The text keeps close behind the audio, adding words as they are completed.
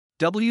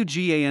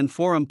WGAN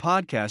Forum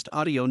Podcast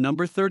Audio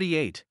Number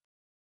 38.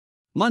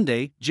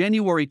 Monday,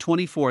 January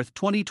 24,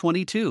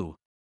 2022.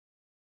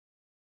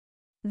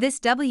 This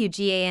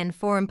WGAN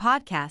Forum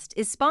podcast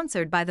is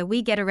sponsored by the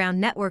We Get Around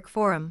Network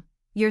Forum,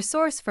 your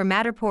source for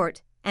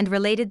Matterport and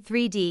related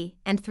 3D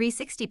and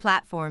 360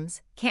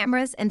 platforms,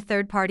 cameras, and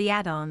third-party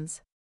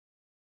add-ons.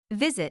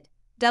 Visit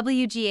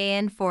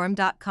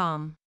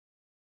WGANforum.com.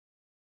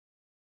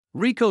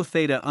 Ricoh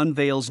Theta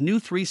unveils new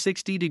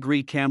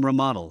 360-degree camera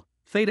model,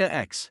 Theta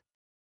X.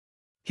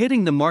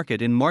 Hitting the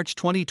market in March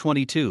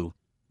 2022,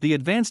 the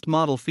advanced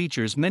model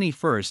features many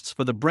firsts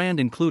for the brand,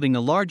 including a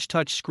large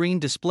touch-screen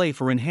display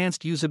for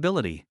enhanced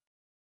usability.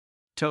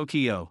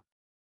 Tokyo.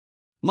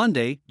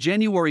 Monday,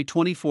 January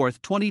 24,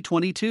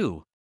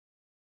 2022.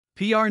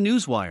 PR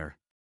Newswire.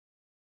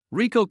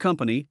 Ricoh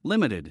Company,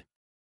 Limited.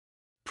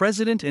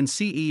 President and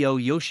CEO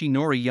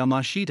Yoshinori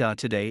Yamashita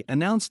today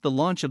announced the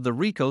launch of the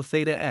Ricoh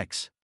Theta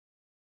X.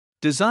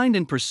 Designed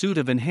in pursuit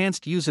of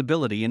enhanced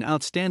usability and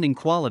outstanding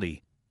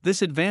quality,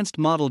 this advanced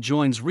model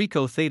joins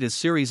Ricoh Theta's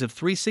series of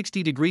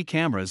 360-degree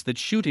cameras that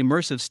shoot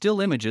immersive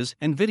still images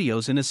and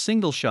videos in a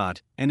single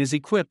shot, and is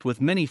equipped with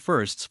many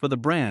firsts for the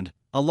brand: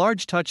 a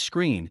large touch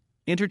screen,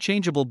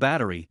 interchangeable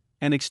battery,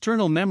 and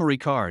external memory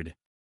card.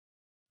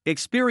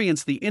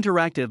 Experience the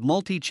interactive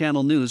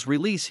multi-channel news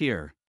release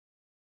here.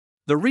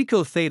 The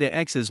Ricoh Theta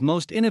X's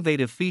most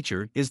innovative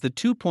feature is the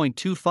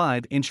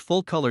 2.25-inch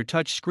full-color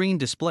touch-screen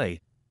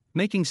display,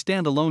 making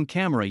standalone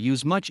camera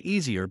use much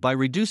easier by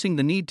reducing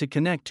the need to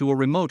connect to a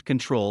remote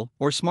control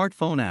or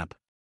smartphone app.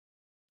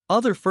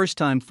 Other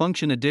first-time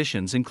function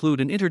additions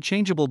include an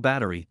interchangeable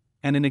battery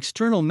and an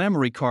external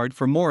memory card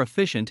for more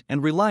efficient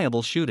and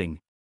reliable shooting.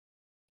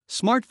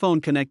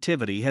 Smartphone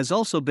connectivity has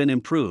also been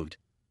improved,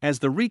 as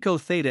the Ricoh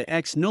Theta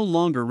X no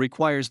longer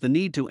requires the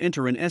need to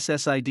enter an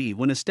SSID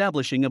when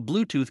establishing a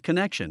Bluetooth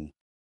connection.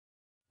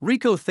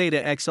 Ricoh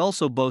Theta X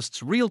also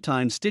boasts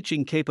real-time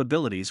stitching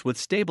capabilities with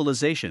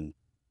stabilization,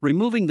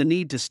 removing the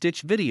need to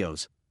stitch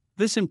videos.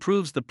 This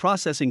improves the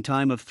processing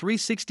time of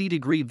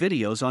 360-degree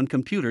videos on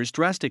computers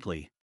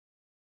drastically.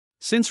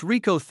 Since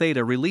Ricoh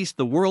Theta released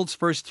the world's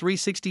first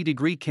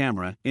 360-degree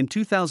camera in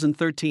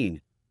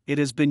 2013, it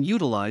has been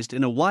utilized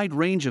in a wide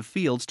range of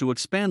fields to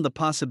expand the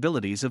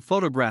possibilities of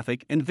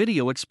photographic and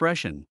video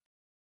expression.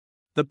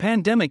 The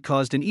pandemic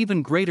caused an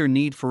even greater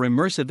need for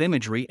immersive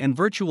imagery and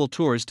virtual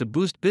tours to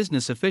boost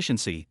business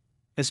efficiency,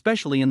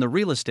 especially in the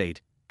real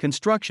estate,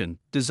 construction,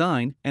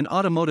 design, and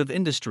automotive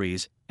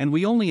industries, and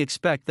we only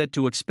expect that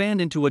to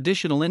expand into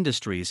additional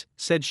industries,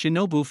 said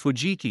Shinobu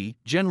Fujiki,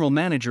 general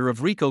manager of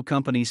Ricoh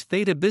Company's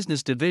Theta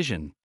Business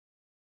Division.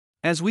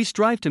 As we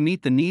strive to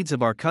meet the needs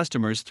of our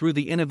customers through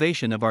the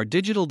innovation of our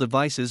digital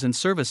devices and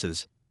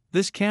services,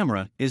 this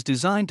camera is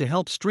designed to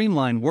help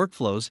streamline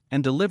workflows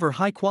and deliver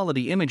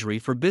high-quality imagery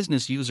for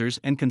business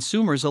users and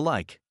consumers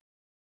alike.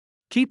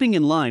 Keeping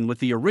in line with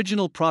the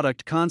original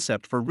product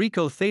concept for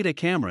Ricoh Theta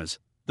cameras,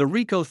 the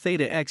Ricoh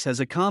Theta X has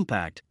a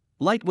compact,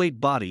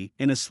 lightweight body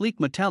in a sleek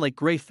metallic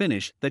gray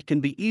finish that can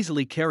be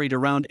easily carried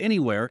around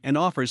anywhere and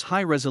offers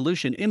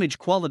high-resolution image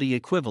quality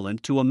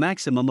equivalent to a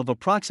maximum of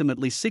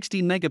approximately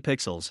 60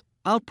 megapixels,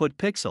 output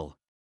pixel.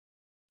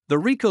 The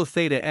Ricoh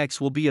Theta X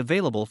will be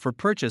available for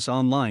purchase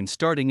online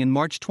starting in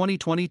March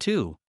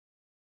 2022.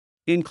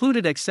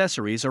 Included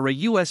accessories are a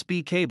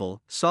USB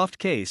cable, soft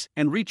case,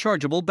 and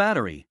rechargeable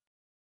battery.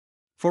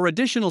 For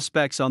additional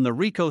specs on the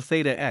Ricoh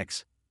Theta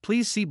X,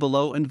 please see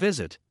below and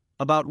visit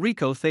About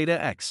Ricoh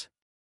Theta X.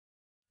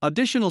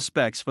 Additional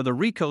specs for the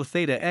Ricoh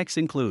Theta X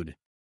include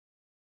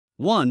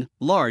 1.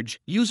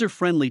 Large,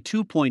 user-friendly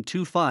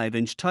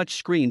 2.25-inch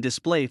touchscreen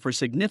display for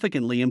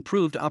significantly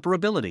improved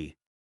operability.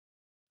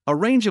 A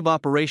range of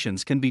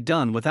operations can be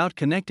done without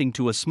connecting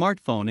to a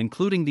smartphone,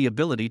 including the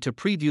ability to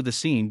preview the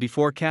scene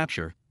before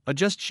capture,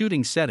 adjust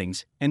shooting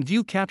settings, and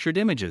view captured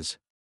images.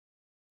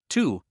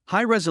 2.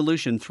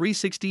 High-resolution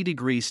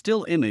 360-degree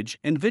still image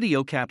and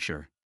video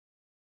capture.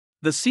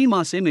 The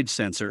CMOS image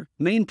sensor,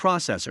 main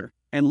processor,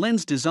 and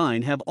lens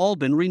design have all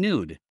been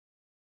renewed.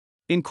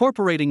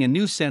 Incorporating a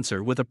new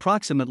sensor with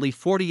approximately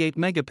 48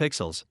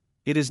 megapixels,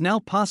 it is now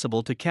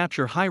possible to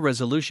capture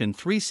high-resolution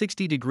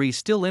 360-degree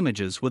still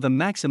images with a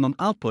maximum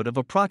output of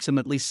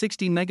approximately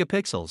 60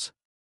 megapixels.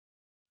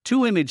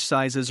 Two image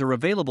sizes are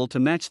available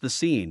to match the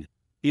scene: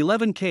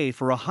 11K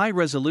for a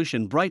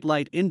high-resolution bright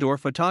light indoor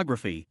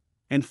photography,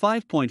 and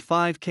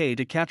 5.5K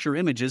to capture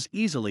images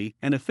easily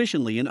and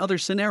efficiently in other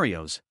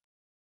scenarios.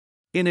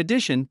 In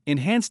addition,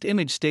 enhanced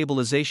image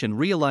stabilization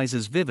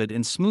realizes vivid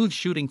and smooth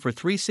shooting for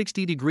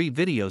 360-degree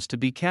videos to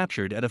be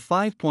captured at a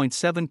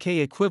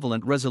 5.7K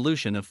equivalent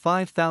resolution of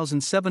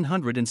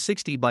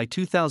 5760 by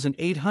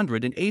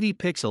 2880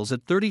 pixels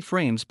at 30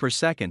 frames per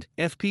second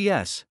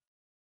 (FPS).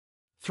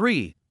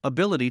 3.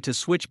 Ability to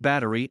switch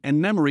battery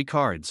and memory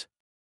cards.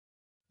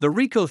 The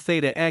Ricoh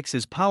Theta X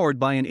is powered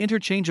by an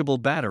interchangeable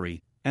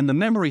battery, and the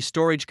memory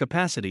storage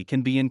capacity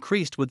can be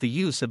increased with the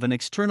use of an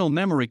external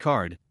memory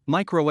card,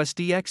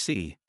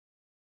 microSD-XC.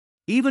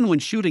 Even when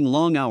shooting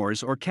long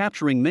hours or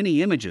capturing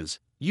many images,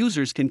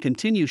 users can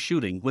continue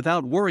shooting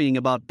without worrying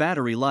about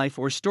battery life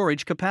or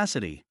storage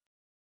capacity.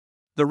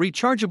 The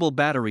rechargeable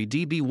battery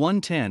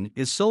DB110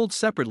 is sold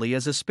separately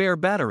as a spare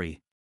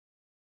battery.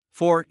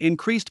 4.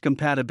 Increased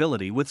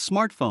compatibility with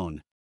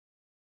smartphone.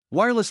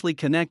 Wirelessly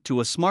connect to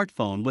a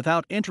smartphone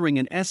without entering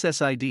an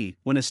SSID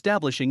when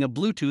establishing a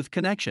Bluetooth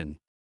connection.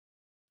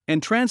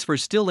 And transfer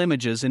still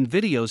images and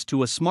videos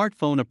to a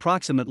smartphone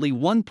approximately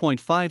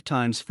 1.5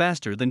 times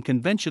faster than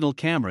conventional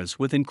cameras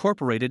with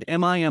incorporated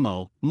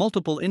MIMO,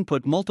 multiple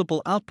input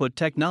multiple output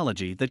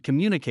technology that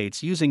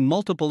communicates using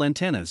multiple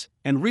antennas,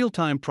 and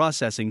real-time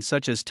processing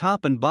such as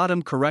top and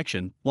bottom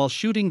correction while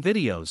shooting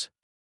videos.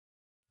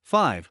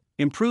 5.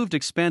 Improved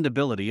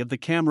expandability of the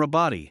camera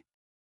body.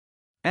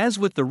 As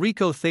with the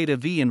Ricoh Theta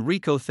V and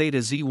Ricoh Theta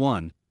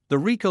Z1, the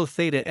Ricoh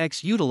Theta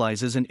X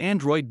utilizes an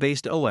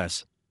Android-based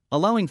OS,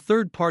 allowing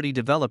third-party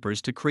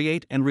developers to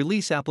create and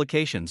release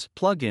applications,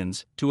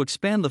 plugins, to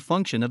expand the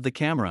function of the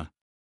camera.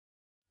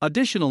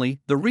 Additionally,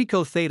 the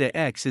Ricoh Theta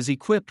X is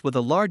equipped with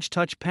a large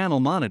touch panel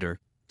monitor,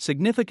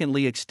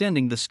 significantly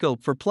extending the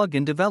scope for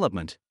plugin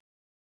development.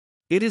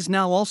 It is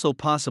now also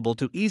possible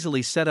to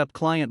easily set up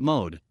client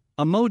mode,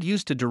 a mode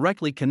used to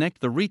directly connect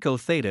the Ricoh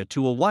Theta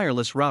to a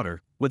wireless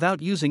router, without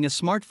using a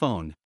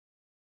smartphone.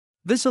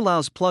 This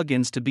allows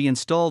plugins to be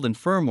installed and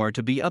firmware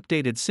to be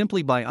updated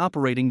simply by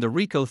operating the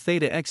Ricoh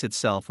Theta X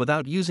itself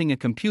without using a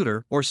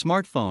computer or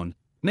smartphone,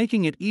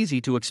 making it easy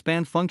to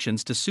expand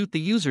functions to suit the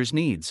user's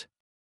needs.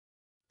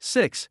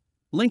 6.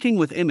 Linking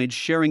with image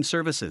sharing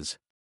services.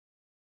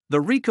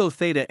 The Ricoh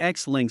Theta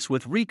X links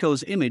with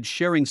Ricoh's image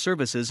sharing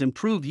services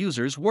improve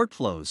users'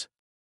 workflows.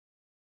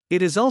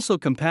 It is also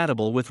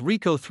compatible with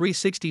Ricoh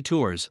 360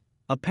 Tours,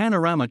 a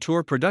panorama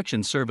tour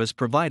production service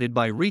provided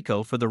by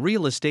Ricoh for the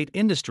real estate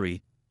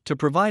industry, to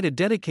provide a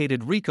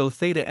dedicated Ricoh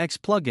Theta X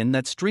plugin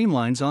that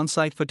streamlines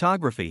on-site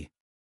photography.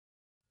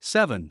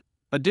 7.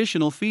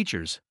 Additional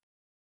features.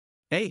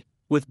 A.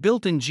 With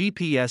built-in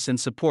GPS and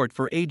support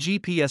for a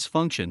GPS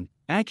function,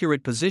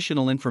 accurate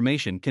positional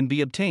information can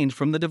be obtained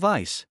from the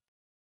device.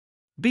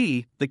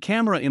 B. The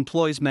camera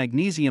employs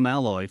magnesium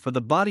alloy for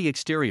the body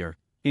exterior,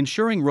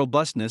 ensuring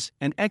robustness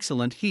and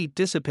excellent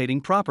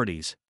heat-dissipating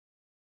properties.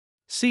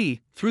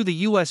 C. Through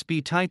the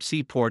USB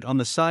Type-C port on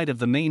the side of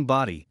the main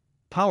body,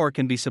 power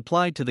can be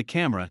supplied to the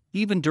camera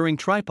even during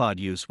tripod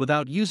use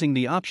without using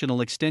the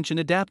optional extension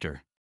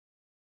adapter.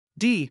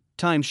 D.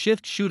 Time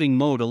shift shooting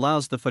mode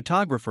allows the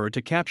photographer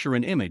to capture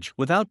an image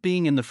without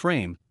being in the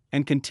frame,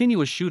 and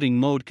continuous shooting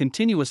mode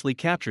continuously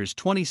captures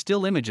 20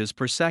 still images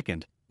per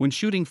second when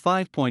shooting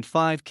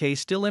 5.5K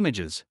still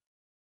images.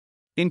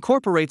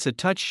 Incorporates a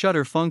touch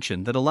shutter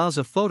function that allows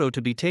a photo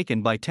to be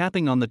taken by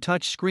tapping on the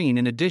touch screen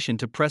in addition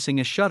to pressing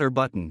a shutter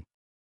button.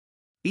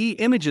 E.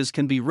 Images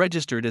can be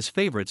registered as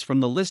favorites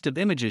from the list of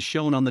images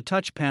shown on the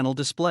touch panel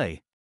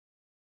display.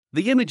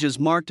 The images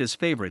marked as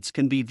favorites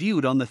can be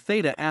viewed on the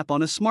Theta app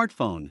on a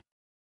smartphone.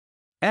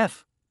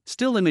 F.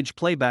 Still image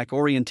playback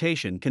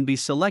orientation can be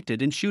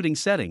selected in shooting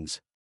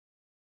settings.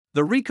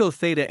 The Ricoh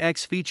Theta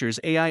X features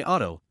AI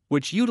Auto,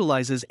 which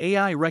utilizes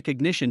AI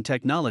recognition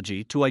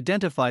technology to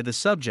identify the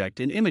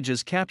subject in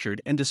images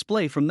captured and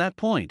display from that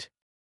point.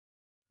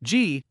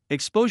 G.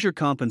 Exposure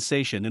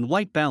compensation and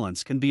white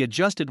balance can be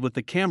adjusted with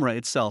the camera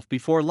itself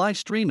before live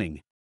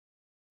streaming.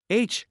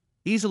 H.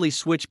 Easily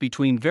switch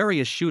between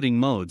various shooting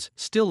modes,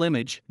 still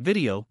image,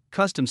 video,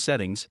 custom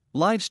settings,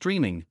 live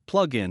streaming,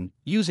 plug-in,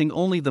 using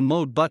only the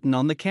mode button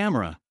on the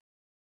camera.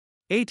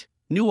 8.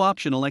 New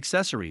optional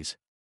accessories.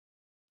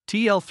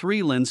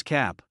 TL3 lens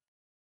cap.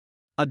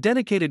 A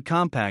dedicated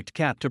compact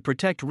cap to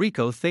protect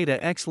Ricoh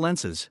Theta X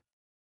lenses.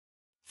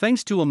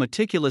 Thanks to a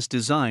meticulous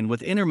design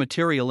with inner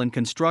material and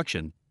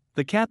construction,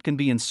 the cap can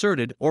be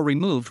inserted or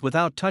removed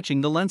without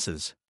touching the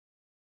lenses.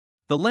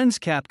 The lens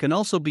cap can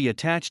also be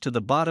attached to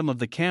the bottom of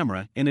the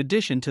camera in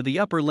addition to the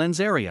upper lens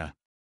area.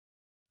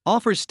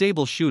 Offers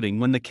stable shooting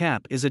when the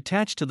cap is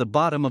attached to the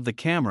bottom of the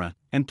camera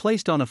and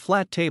placed on a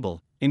flat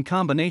table, in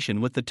combination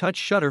with the touch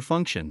shutter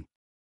function.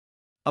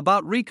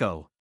 About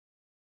Ricoh.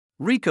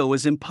 Ricoh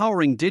is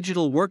empowering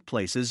digital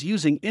workplaces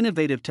using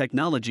innovative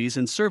technologies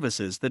and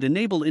services that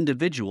enable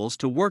individuals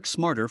to work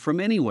smarter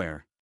from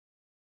anywhere.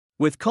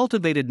 With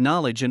cultivated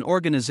knowledge and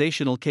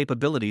organizational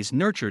capabilities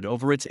nurtured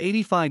over its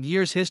 85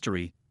 years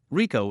history,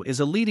 Ricoh is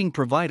a leading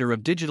provider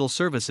of digital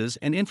services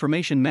and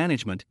information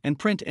management and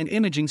print and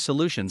imaging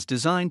solutions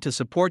designed to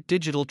support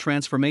digital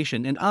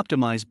transformation and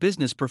optimize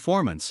business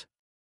performance.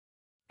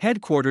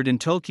 Headquartered in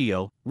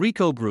Tokyo,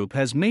 Ricoh Group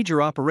has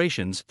major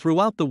operations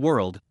throughout the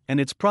world, and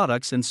its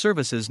products and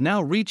services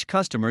now reach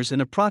customers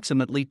in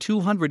approximately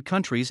 200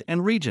 countries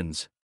and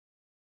regions.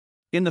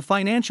 In the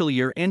financial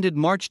year ended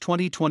March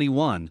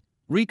 2021,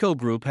 Ricoh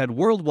Group had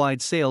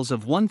worldwide sales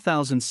of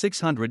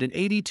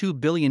 1,682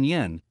 billion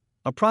yen,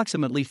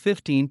 approximately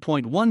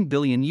 $15.1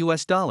 billion.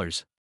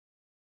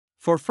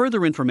 For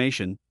further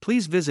information,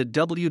 please visit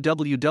www.ricoh.com.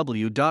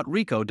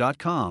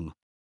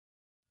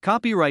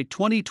 Copyright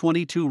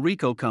 2022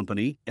 Ricoh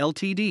Company,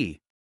 Ltd.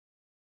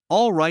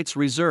 All rights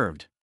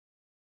reserved.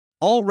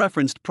 All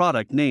referenced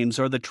product names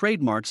are the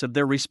trademarks of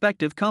their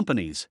respective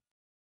companies.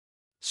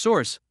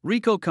 Source: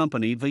 Ricoh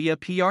Company via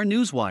PR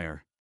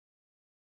Newswire.